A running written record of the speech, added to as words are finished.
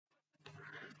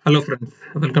Hello friends,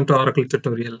 welcome to Oracle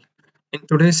tutorial. In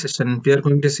today's session, we are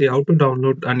going to see how to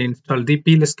download and install the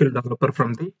PLSQL developer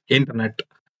from the internet.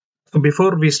 So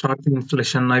before we start the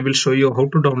installation, I will show you how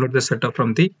to download the setup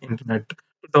from the internet.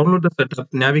 To download the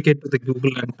setup, navigate to the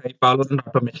Google and type Allround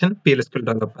Automation PLSQL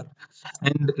Developer.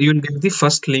 And you will get the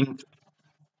first link.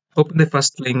 Open the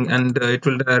first link and it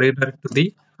will redirect to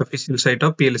the official site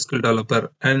of PLSQL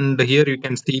Developer. And here you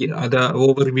can see the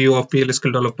overview of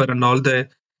PLSQL Developer and all the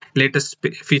latest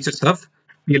features of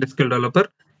PLSQL Developer.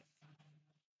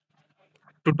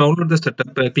 To download the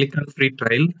setup, click on free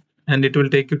trial and it will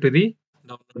take you to the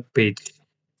download page.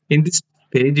 In this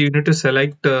page, you need to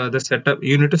select the setup.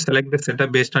 You need to select the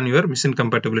setup based on your machine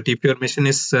compatibility. If your machine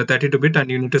is 32-bit and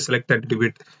you need to select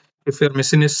 32-bit. If your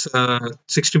machine is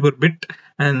 64-bit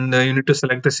and you need to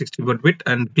select the 64-bit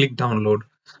and click download.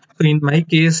 So in my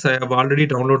case, I have already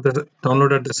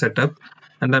downloaded the setup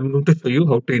and I'm going to show you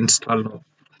how to install now.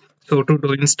 So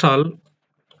to install,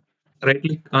 right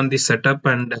click on the setup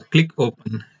and click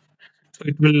open. So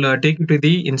it will take you to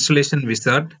the installation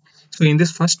wizard. So in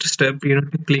this first step, you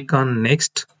need to click on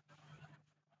next.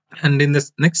 And in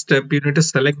this next step, you need to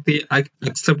select the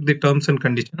accept the terms and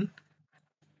condition.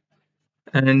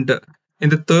 And in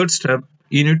the third step,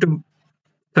 you need to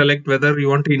select whether you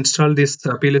want to install this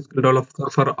PLSQL developer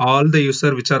for all the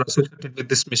user which are associated with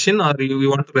this machine, or you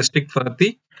want to restrict for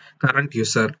the current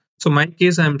user. So my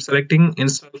case, I'm selecting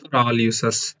install for all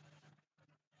users.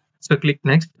 So click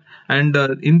next, and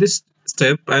in this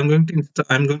step, I'm going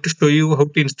to show you how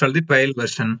to install the trial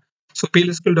version. So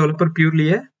PLSQL Developer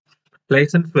purely a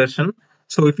licensed version.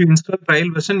 So if you install trial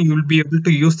version, you will be able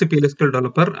to use the PLSQL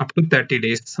Developer up to 30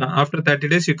 days. After 30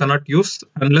 days, you cannot use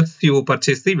unless you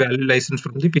purchase the valid license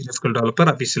from the PLSQL Developer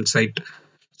official site.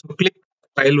 So click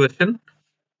trial version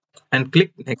and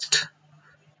click next.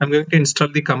 I'm going to install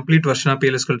the complete version of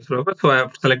PLSQL Developer, so I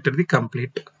have selected the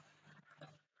complete.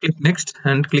 Click next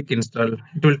and click install.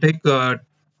 It will take 10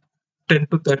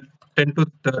 to 30, 10 to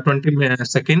 20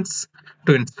 seconds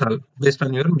to install based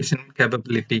on your machine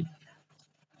capability.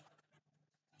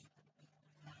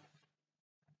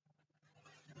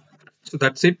 So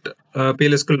that's it.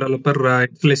 PLSQL developer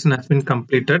installation has been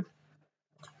completed.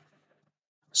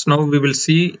 So now we will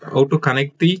see how to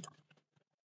connect the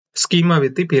schema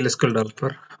with the PLSQL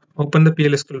developer. Open the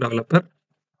PLSQL developer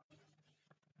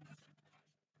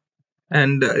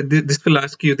and this will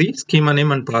ask you the schema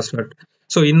name and password.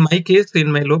 So in my case,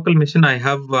 in my local machine, I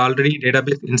have already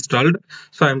database installed.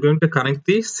 So I'm going to connect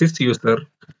the sys user.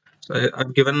 So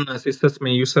I've given sys as my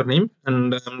username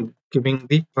and I'm giving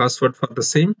the password for the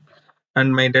same.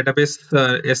 And my database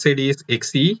SID is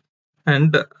XE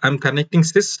and I'm connecting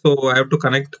sys, so I have to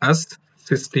connect as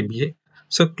sysdba.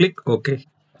 So click OK.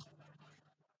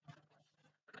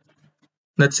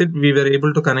 That's it. We were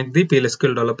able to connect the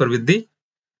PLSQL developer with the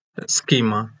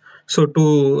schema. So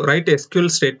to write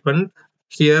SQL statement,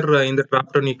 here in the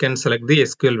dropdown you can select the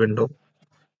SQL window.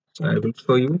 So I will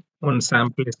show you one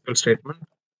sample SQL statement.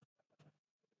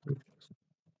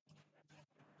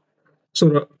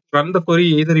 So run the query,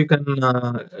 either you can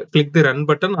click the run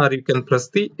button or you can press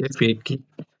the F8 key.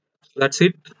 That's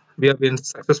it. We have been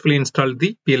successfully installed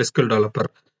the PLSQL developer.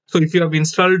 So if you have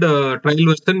installed trial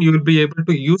version, you will be able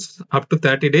to use up to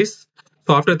 30 days.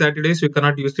 So after 30 days, you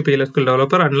cannot use the PLSQL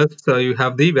developer unless you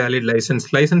have the valid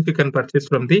license. License you can purchase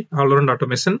from the Allround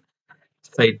Automation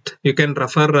site. You can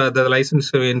refer the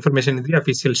license information in the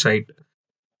official site.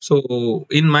 So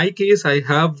in my case, I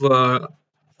have a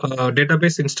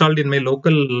database installed in my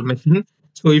local machine.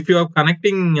 So if you are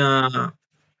connecting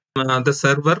the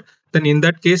server, then in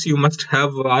that case you must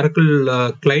have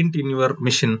Oracle client in your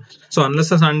machine. So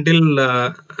unless and until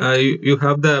you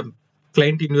have the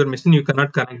client in your machine, you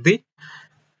cannot connect the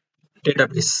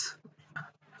database.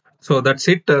 So that's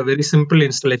it. Very simple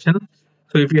installation.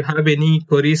 So if you have any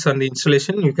queries on the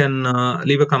installation, you can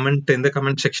leave a comment in the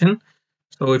comment section.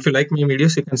 So if you like my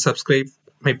videos, you can subscribe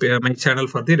my channel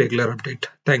for the regular update.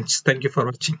 Thanks. Thank you for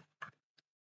watching.